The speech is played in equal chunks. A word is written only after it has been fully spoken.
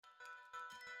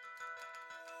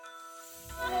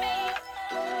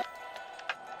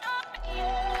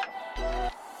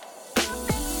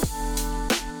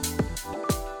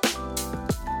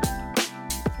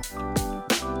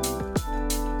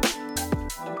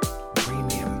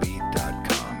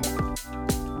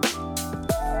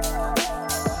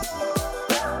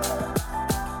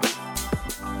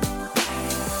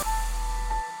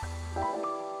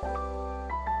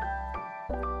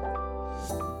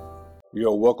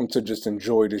Yo, welcome to Just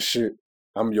Enjoy This Shit.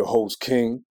 I'm your host,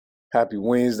 King. Happy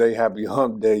Wednesday, happy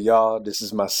hump day, y'all. This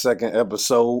is my second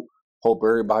episode. Hope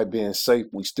everybody being safe.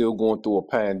 We still going through a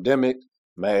pandemic.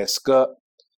 Mask up.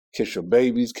 Kiss your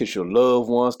babies, kiss your loved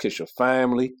ones, kiss your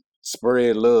family.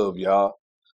 Spread love, y'all.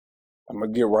 I'm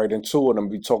going to get right into it. I'm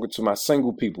going to be talking to my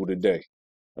single people today.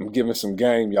 I'm giving some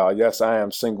game, y'all. Yes, I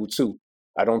am single too.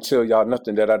 I don't tell y'all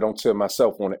nothing that I don't tell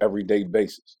myself on an everyday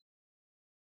basis.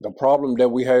 The problem that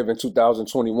we have in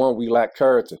 2021, we lack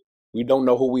character. We don't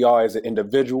know who we are as an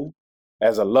individual,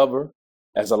 as a lover,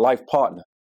 as a life partner.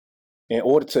 In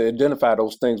order to identify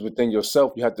those things within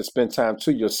yourself, you have to spend time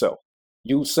to yourself.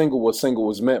 Use single what single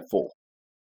was meant for.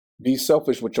 Be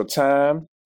selfish with your time,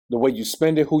 the way you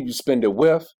spend it, who you spend it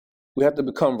with. We have to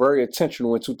become very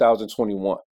intentional in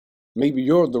 2021. Maybe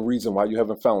you're the reason why you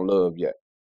haven't found love yet.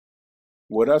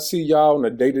 What I see y'all on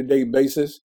a day-to-day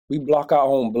basis, we block our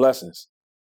own blessings.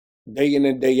 Day in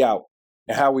and day out.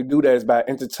 And how we do that is by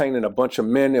entertaining a bunch of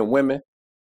men and women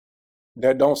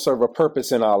that don't serve a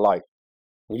purpose in our life.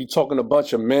 When you're talking to a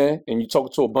bunch of men and you're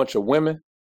talking to a bunch of women,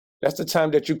 that's the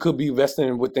time that you could be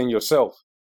investing within yourself.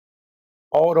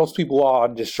 All those people are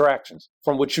distractions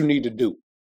from what you need to do.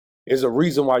 There's a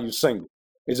reason why you're single.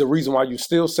 There's a reason why you're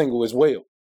still single as well.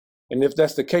 And if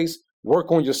that's the case,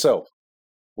 work on yourself.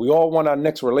 We all want our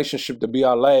next relationship to be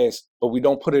our last, but we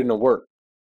don't put it in the work.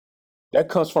 That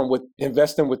comes from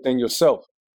investing within yourself,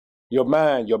 your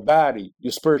mind, your body,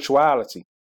 your spirituality,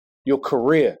 your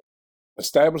career,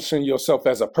 establishing yourself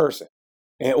as a person.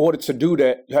 In order to do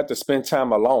that, you have to spend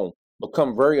time alone.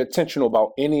 Become very intentional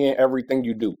about any and everything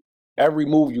you do, every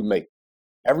move you make.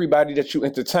 Everybody that you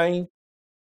entertain,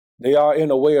 they are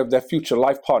in a way of that future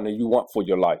life partner you want for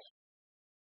your life.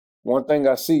 One thing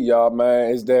I see, y'all,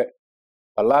 man, is that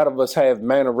a lot of us have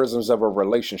mannerisms of a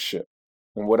relationship.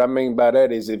 And what I mean by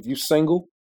that is if you're single,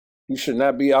 you should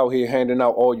not be out here handing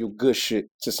out all your good shit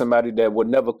to somebody that would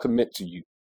never commit to you.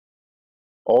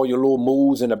 All your little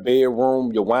moves in the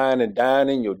bedroom, your wine and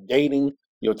dining, your dating,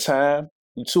 your time,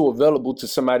 you're too available to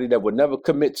somebody that would never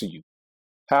commit to you.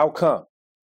 How come?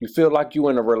 You feel like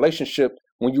you're in a relationship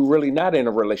when you're really not in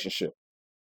a relationship.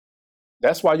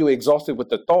 That's why you're exhausted with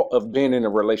the thought of being in a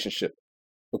relationship,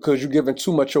 because you're giving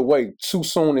too much away too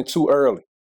soon and too early.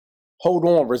 Hold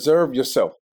on, reserve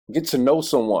yourself. Get to know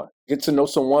someone. Get to know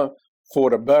someone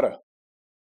for the better.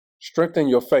 Strengthen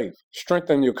your faith.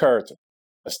 Strengthen your character.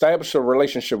 Establish a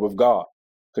relationship with God.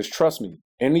 Because trust me,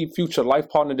 any future life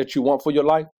partner that you want for your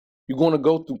life, you're going to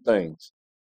go through things.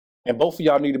 And both of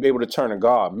y'all need to be able to turn to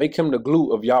God. Make him the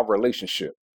glue of y'all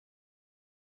relationship.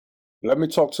 Let me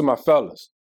talk to my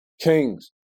fellas.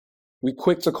 Kings. We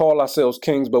quick to call ourselves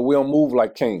kings, but we don't move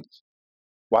like kings.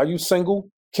 While you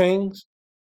single, kings,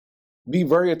 be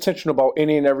very intentional about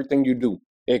any and everything you do.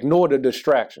 Ignore the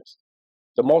distractions,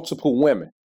 the multiple women,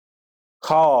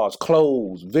 cars,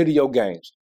 clothes, video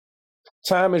games.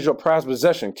 Time is your prized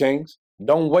possession, kings.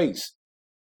 Don't waste.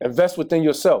 Invest within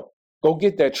yourself. Go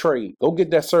get that trade. Go get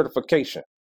that certification.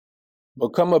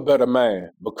 Become a better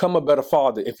man. Become a better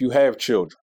father if you have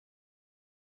children.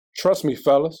 Trust me,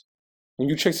 fellas, when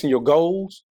you're chasing your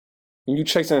goals, when you're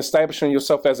chasing establishing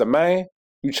yourself as a man,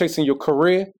 you're chasing your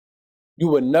career, you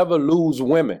will never lose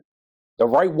women. The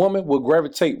right woman will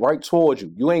gravitate right towards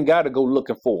you. You ain't got to go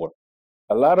looking for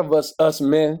her. A lot of us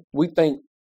men, we think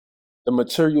the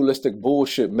materialistic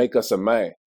bullshit make us a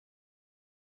man.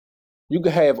 You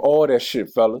can have all that shit,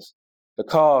 fellas. The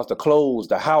cars, the clothes,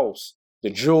 the house,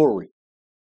 the jewelry.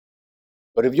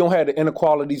 But if you don't have the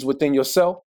inequalities within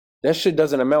yourself, that shit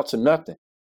doesn't amount to nothing.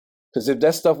 Because if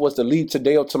that stuff was to leave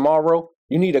today or tomorrow,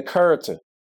 you need a character.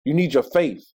 You need your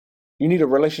faith. You need a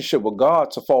relationship with God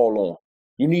to fall on.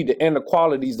 You need the inner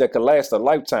qualities that can last a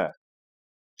lifetime.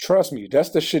 Trust me,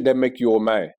 that's the shit that make you a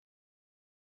man.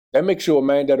 That makes you a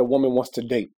man that a woman wants to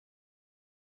date.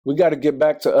 We got to get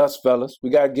back to us, fellas. We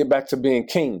got to get back to being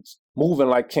kings, moving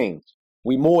like kings.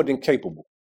 We more than capable.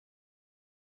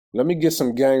 Let me get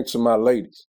some game to my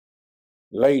ladies.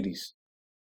 Ladies,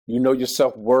 you know your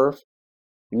self-worth.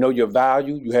 You know your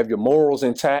value. You have your morals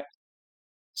intact.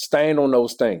 Stand on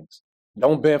those things.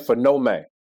 Don't bend for no man,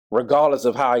 regardless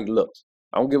of how he looks.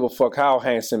 I don't give a fuck how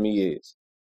handsome he is.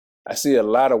 I see a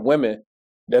lot of women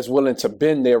that's willing to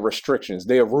bend their restrictions,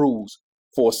 their rules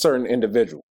for a certain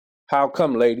individual. How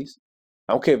come, ladies?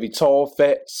 I don't care if he's tall,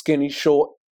 fat, skinny,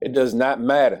 short. It does not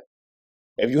matter.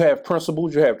 If you have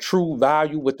principles, you have true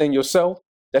value within yourself,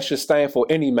 that should stand for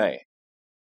any man.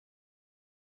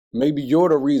 Maybe you're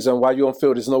the reason why you don't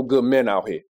feel there's no good men out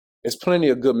here. There's plenty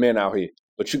of good men out here,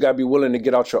 but you got to be willing to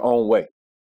get out your own way.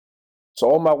 So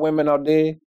all my women out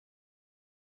there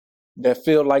that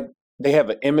feel like They have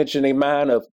an image in their mind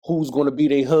of who's going to be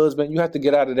their husband. You have to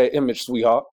get out of that image,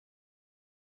 sweetheart.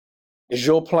 It's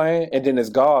your plan, and then it's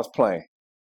God's plan.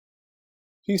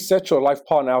 He set your life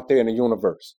partner out there in the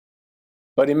universe,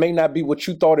 but it may not be what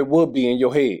you thought it would be in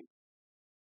your head.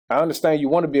 I understand you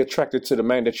want to be attracted to the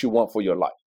man that you want for your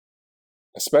life,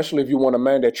 especially if you want a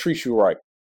man that treats you right,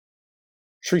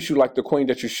 treats you like the queen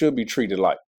that you should be treated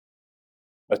like,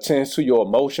 attends to your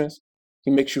emotions. He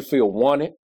makes you feel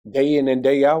wanted day in and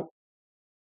day out.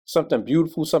 Something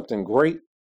beautiful, something great,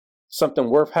 something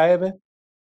worth having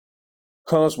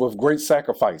comes with great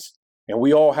sacrifice, and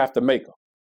we all have to make them.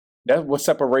 That's what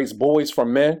separates boys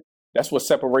from men. That's what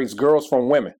separates girls from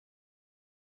women.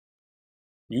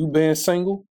 You being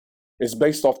single is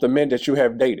based off the men that you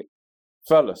have dated.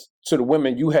 Fellas, to the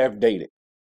women you have dated.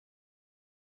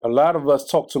 A lot of us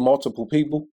talk to multiple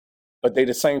people, but they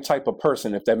the same type of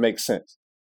person, if that makes sense.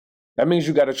 That means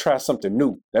you got to try something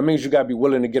new. That means you got to be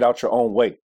willing to get out your own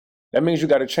way. That means you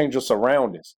got to change your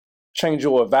surroundings, change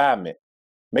your environment.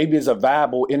 Maybe it's a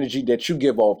viable energy that you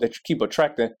give off that you keep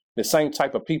attracting the same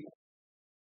type of people.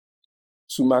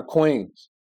 To my queens,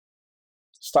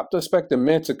 stop expecting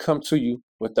men to come to you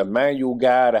with a manual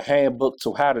guide, a handbook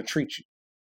to how to treat you.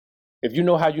 If you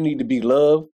know how you need to be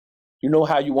loved, you know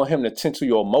how you want him to tend to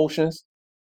your emotions,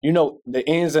 you know the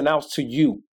ins and outs to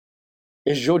you.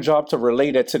 It's your job to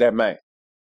relay that to that man.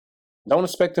 Don't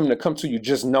expect him to come to you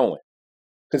just knowing.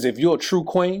 Because if you're a true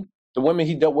queen, the women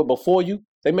he dealt with before you,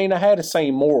 they may not have the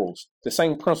same morals, the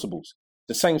same principles,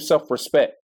 the same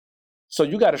self-respect. So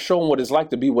you got to show them what it's like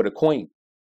to be with a queen.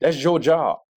 That's your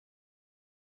job.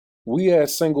 We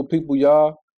as single people,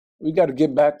 y'all, we got to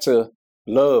get back to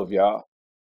love, y'all.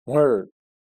 Word.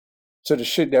 To the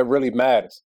shit that really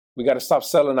matters. We got to stop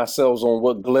selling ourselves on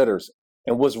what glitters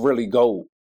and what's really gold.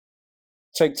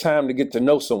 Take time to get to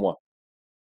know someone.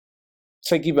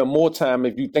 Take even more time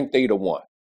if you think they the one.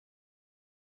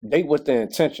 Date with the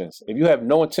intentions. If you have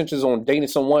no intentions on dating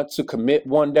someone to commit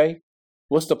one day,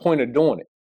 what's the point of doing it?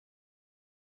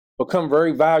 Become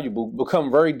very valuable,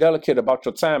 become very delicate about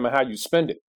your time and how you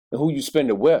spend it and who you spend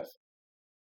it with.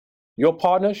 Your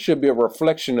partner should be a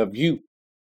reflection of you.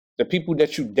 The people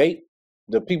that you date,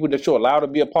 the people that you allow to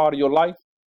be a part of your life,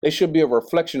 they should be a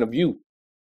reflection of you.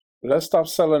 Let's stop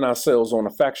selling ourselves on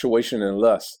infatuation and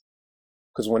lust.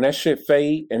 Because when that shit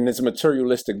fade and it's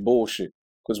materialistic bullshit,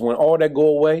 because when all that go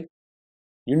away,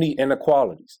 you need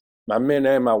inequalities, my men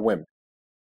and my women.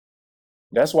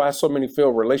 That's why so many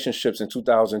failed relationships in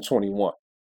 2021.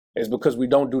 It's because we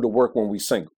don't do the work when we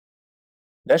single.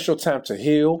 That's your time to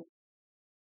heal,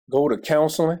 go to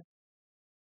counseling.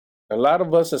 A lot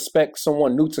of us expect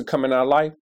someone new to come in our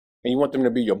life, and you want them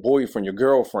to be your boyfriend, your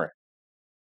girlfriend,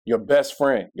 your best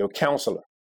friend, your counselor.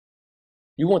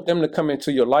 You want them to come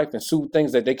into your life and soothe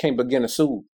things that they can't begin to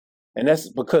soothe. And that's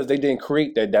because they didn't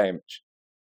create that damage.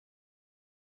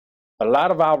 A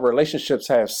lot of our relationships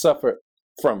have suffered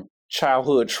from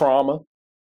childhood trauma,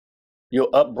 your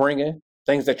upbringing,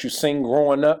 things that you seen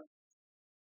growing up.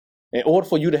 In order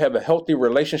for you to have a healthy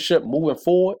relationship moving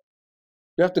forward,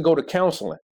 you have to go to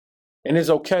counseling. And it's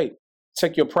okay.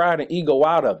 Take your pride and ego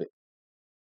out of it.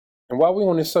 And while we're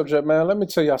on this subject, man, let me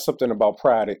tell y'all something about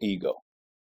pride and ego.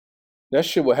 That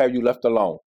shit will have you left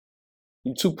alone.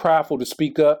 You're too prideful to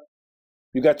speak up.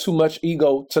 You got too much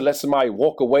ego to let somebody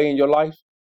walk away in your life.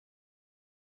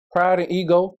 Pride and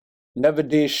ego never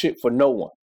did shit for no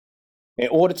one. In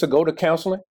order to go to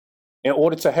counseling, in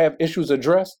order to have issues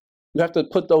addressed, you have to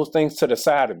put those things to the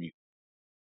side of you.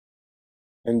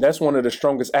 And that's one of the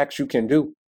strongest acts you can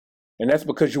do. And that's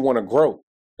because you want to grow.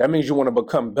 That means you want to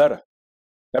become better.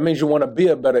 That means you want to be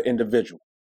a better individual.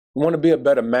 You want to be a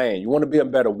better man. You want to be a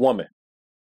better woman.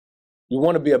 You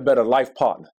want to be a better life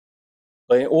partner.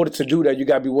 But in order to do that, you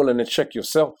got to be willing to check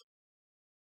yourself.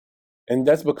 And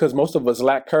that's because most of us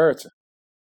lack character.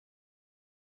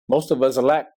 Most of us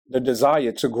lack the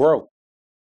desire to grow.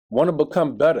 Want to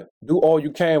become better. Do all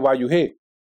you can while you're here.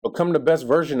 Become the best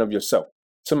version of yourself.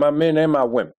 To my men and my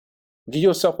women, give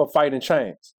yourself a fighting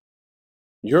chance.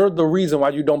 You're the reason why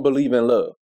you don't believe in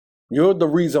love. You're the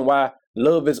reason why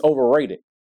love is overrated.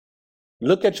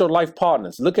 Look at your life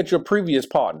partners. Look at your previous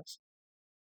partners.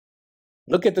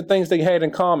 Look at the things they had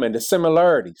in common, the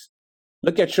similarities.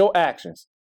 Look at your actions.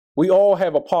 We all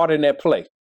have a part in that play.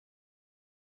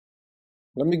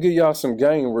 Let me give y'all some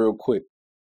game real quick.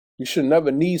 You should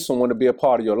never need someone to be a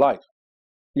part of your life.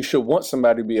 You should want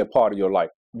somebody to be a part of your life,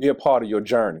 be a part of your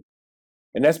journey.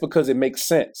 And that's because it makes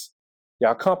sense.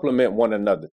 Y'all complement one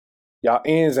another. Y'all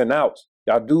ins and outs.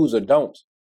 Y'all do's or don'ts.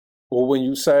 Or when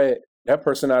you say that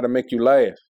person ought to make you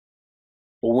laugh.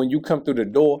 Or when you come through the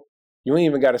door, you ain't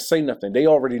even got to say nothing. They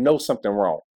already know something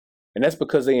wrong. And that's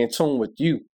because they in tune with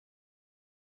you.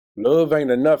 Love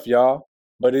ain't enough, y'all,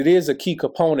 but it is a key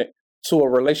component to a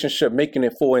relationship making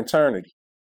it for eternity.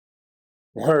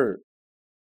 Word.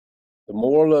 The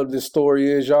moral of this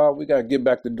story is, y'all, we got to get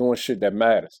back to doing shit that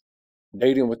matters.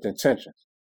 Dating with intentions.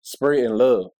 Spreading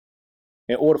love.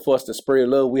 In order for us to spread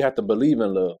love, we have to believe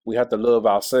in love. We have to love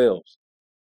ourselves.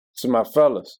 To my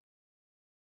fellas,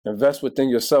 invest within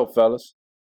yourself, fellas.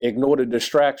 Ignore the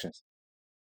distractions.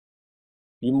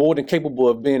 You're more than capable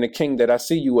of being the king that I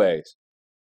see you as.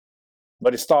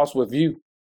 But it starts with you.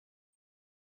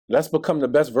 Let's become the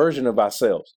best version of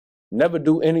ourselves. Never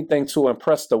do anything to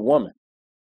impress the woman.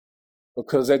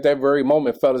 Because at that very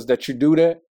moment, fellas, that you do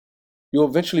that, you're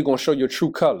eventually going to show your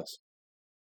true colors.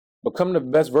 Become the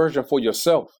best version for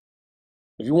yourself.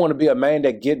 If you want to be a man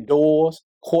that get doors,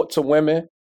 court to women,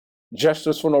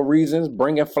 gestures for no reasons,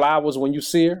 bringing flowers when you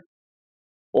see her,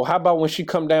 or how about when she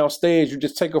come downstairs, you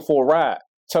just take her for a ride,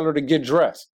 tell her to get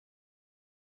dressed.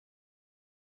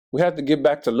 We have to get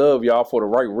back to love, y'all, for the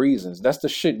right reasons. That's the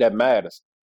shit that matters.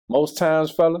 Most times,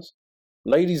 fellas,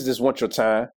 ladies just want your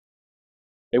time.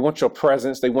 They want your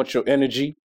presence. They want your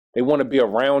energy. They want to be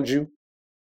around you.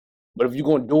 But if you're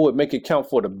going to do it, make it count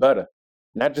for the better,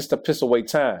 not just to piss away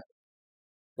time.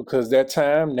 Because that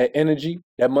time, that energy,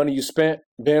 that money you spent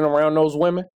being around those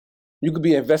women, you could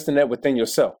be investing that within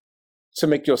yourself to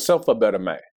make yourself a better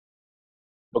man.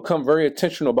 Become very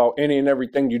intentional about any and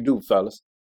everything you do, fellas.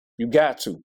 You got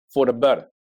to, for the better.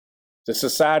 The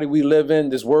society we live in,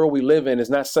 this world we live in, is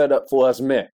not set up for us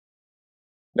men.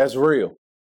 That's real.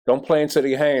 Don't play into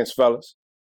their hands, fellas.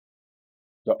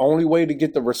 The only way to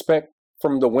get the respect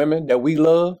from the women that we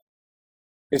love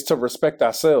is to respect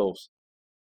ourselves,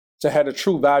 to have the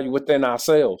true value within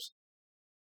ourselves.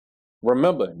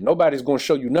 Remember, nobody's going to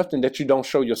show you nothing that you don't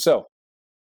show yourself.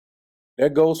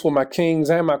 That goes for my kings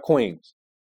and my queens.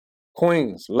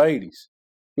 Queens, ladies,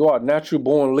 you are natural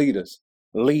born leaders.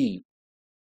 Lead.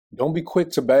 Don't be quick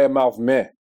to badmouth men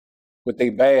with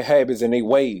their bad habits and their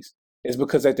ways. It's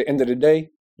because at the end of the day,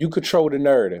 you control the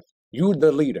narrative. You're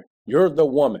the leader. You're the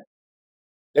woman.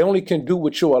 They only can do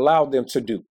what you allow them to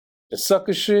do. The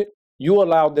sucker shit, you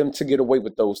allow them to get away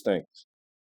with those things.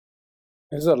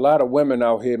 There's a lot of women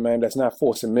out here, man, that's not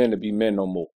forcing men to be men no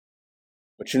more.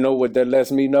 But you know what that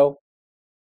lets me know?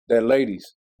 That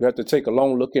ladies, you have to take a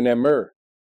long look in that mirror.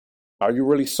 Are you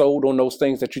really sold on those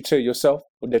things that you tell yourself,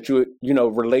 or that you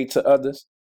relate to others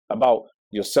about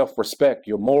your self-respect,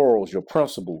 your morals, your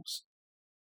principles,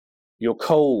 your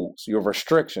codes, your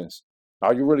restrictions?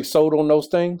 Are you really sold on those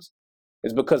things?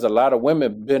 It's because a lot of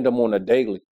women bend them on a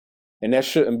daily. And that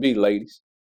shouldn't be, ladies.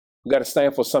 You got to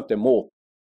stand for something more.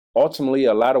 Ultimately,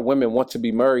 a lot of women want to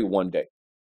be married one day.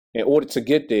 In order to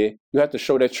get there, you have to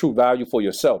show that true value for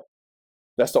yourself.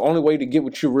 That's the only way to get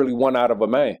what you really want out of a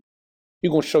man. He's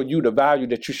going to show you the value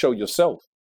that you show yourself.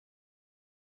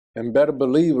 And better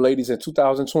believe, ladies, in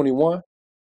 2021,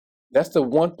 that's the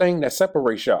one thing that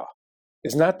separates y'all.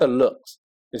 It's not the looks.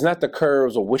 It's not the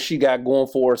curves or what she got going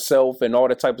for herself and all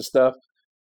that type of stuff.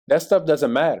 That stuff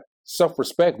doesn't matter.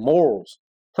 Self-respect, morals,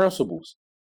 principles.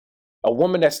 A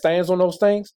woman that stands on those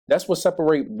things, that's what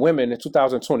separates women in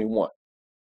 2021.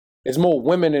 There's more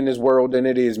women in this world than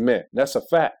it is men. That's a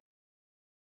fact.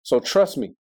 So trust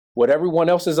me, what everyone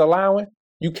else is allowing,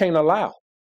 you can't allow.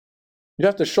 You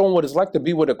have to show them what it's like to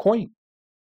be with a queen.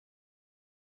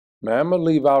 Man, I'm going to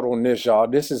leave out on this, y'all.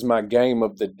 This is my game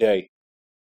of the day.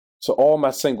 To all my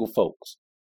single folks,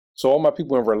 to all my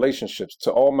people in relationships,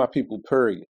 to all my people,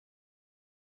 period.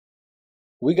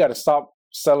 We got to stop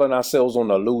selling ourselves on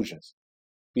illusions.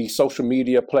 These social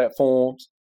media platforms,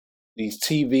 these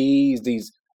TVs,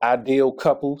 these ideal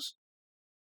couples.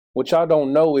 What y'all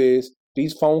don't know is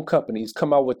these phone companies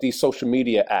come out with these social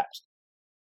media apps.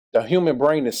 The human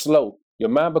brain is slow. Your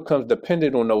mind becomes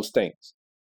dependent on those things.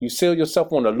 You sell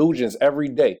yourself on illusions every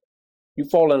day. You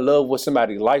fall in love with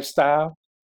somebody's lifestyle,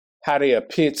 how they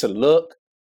appear to look.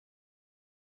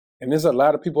 And there's a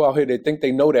lot of people out here that think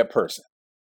they know that person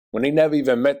when they never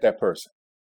even met that person.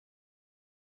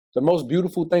 The most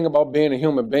beautiful thing about being a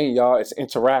human being, y'all, is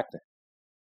interacting.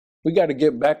 We got to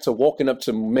get back to walking up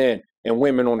to men and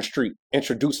women on the street,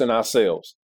 introducing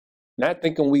ourselves. Not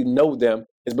thinking we know them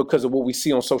is because of what we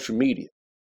see on social media.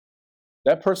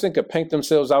 That person could paint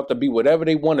themselves out to be whatever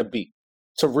they want to be,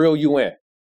 to reel you in.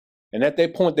 And at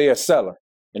that point, they're a seller.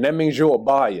 And that means you're a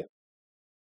buyer.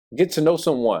 Get to know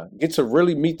someone. Get to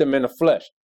really meet them in the flesh.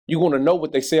 You're going to know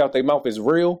what they say out their mouth is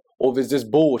real or if it's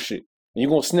just bullshit. And you're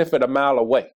going to sniff it a mile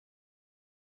away.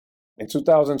 In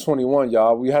 2021,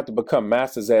 y'all, we have to become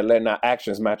masters at letting our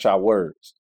actions match our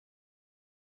words.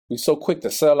 We're so quick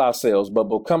to sell ourselves, but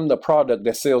become the product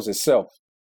that sells itself.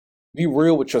 Be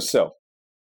real with yourself.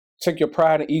 Take your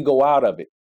pride and ego out of it.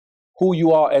 Who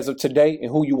you are as of today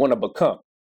and who you want to become.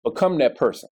 Become that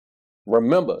person.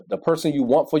 Remember, the person you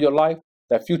want for your life,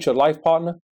 that future life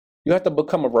partner, you have to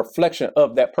become a reflection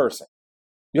of that person.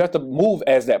 You have to move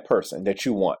as that person that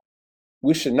you want.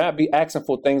 We should not be asking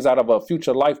for things out of a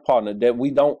future life partner that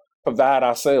we don't provide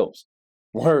ourselves.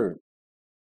 Word.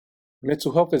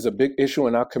 Mental health is a big issue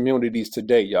in our communities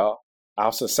today, y'all.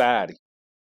 Our society.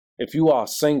 If you are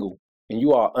single and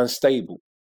you are unstable,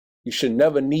 you should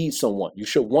never need someone. You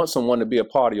should want someone to be a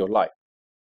part of your life.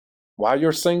 While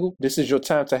you're single, this is your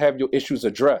time to have your issues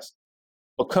addressed.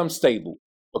 Become stable.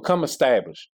 Become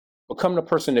established. Become the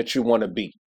person that you want to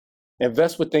be.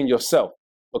 Invest within yourself.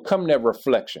 Become that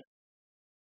reflection.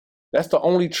 That's the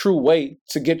only true way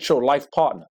to get your life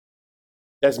partner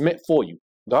that's meant for you.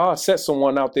 God set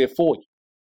someone out there for you.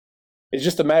 It's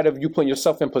just a matter of you putting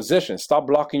yourself in position. Stop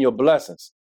blocking your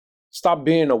blessings. Stop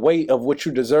being aware of what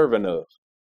you're deserving of.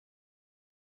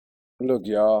 Look,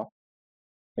 y'all,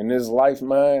 in this life,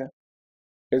 man,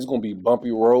 it's going to be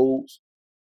bumpy roads.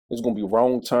 It's going to be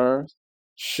wrong turns.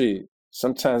 Shit,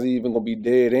 sometimes it's even going to be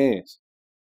dead ends.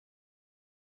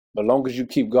 But long as you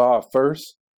keep God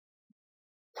first,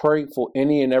 pray for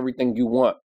any and everything you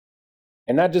want.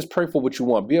 And not just pray for what you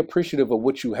want. Be appreciative of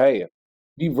what you have.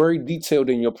 Be very detailed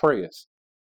in your prayers.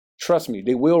 Trust me,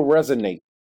 they will resonate.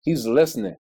 He's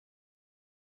listening.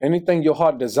 Anything your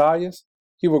heart desires,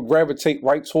 he will gravitate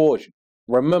right towards you.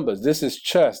 Remember, this is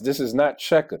chess. This is not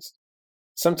checkers.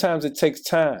 Sometimes it takes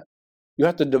time. You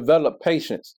have to develop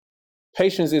patience.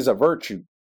 Patience is a virtue.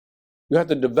 You have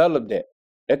to develop that.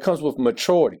 That comes with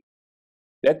maturity.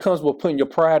 That comes with putting your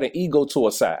pride and ego to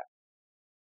a side.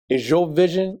 It's your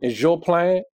vision, it's your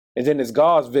plan, and then it's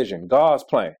God's vision, God's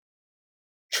plan.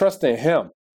 Trust in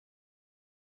him.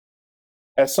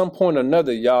 At some point or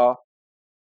another, y'all,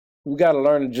 we got to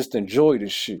learn to just enjoy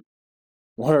this shit.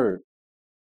 Word.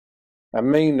 I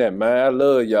mean that, man. I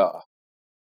love y'all.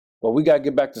 But we got to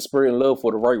get back to spreading love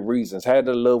for the right reasons. Have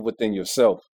the love within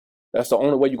yourself. That's the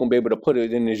only way you're going to be able to put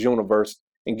it in this universe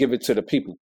and give it to the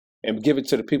people. And give it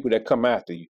to the people that come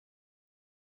after you.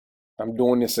 I'm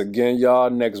doing this again, y'all,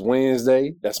 next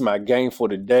Wednesday. That's my game for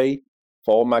the day.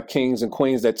 For all my kings and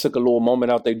queens that took a little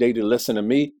moment out their day to listen to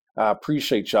me, I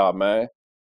appreciate y'all, man.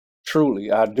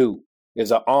 Truly, I do. It's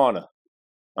an honor.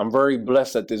 I'm very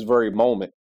blessed at this very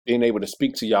moment, being able to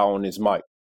speak to y'all on this mic.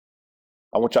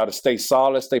 I want y'all to stay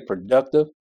solid, stay productive.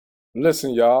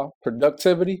 Listen, y'all,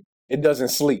 productivity, it doesn't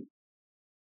sleep.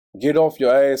 Get off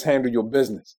your ass, handle your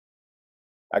business.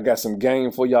 I got some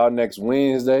game for y'all next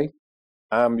Wednesday.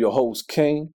 I'm your host,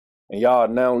 King, and y'all are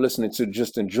now listening to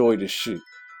Just Enjoy This Shit.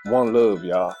 One love,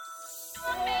 y'all.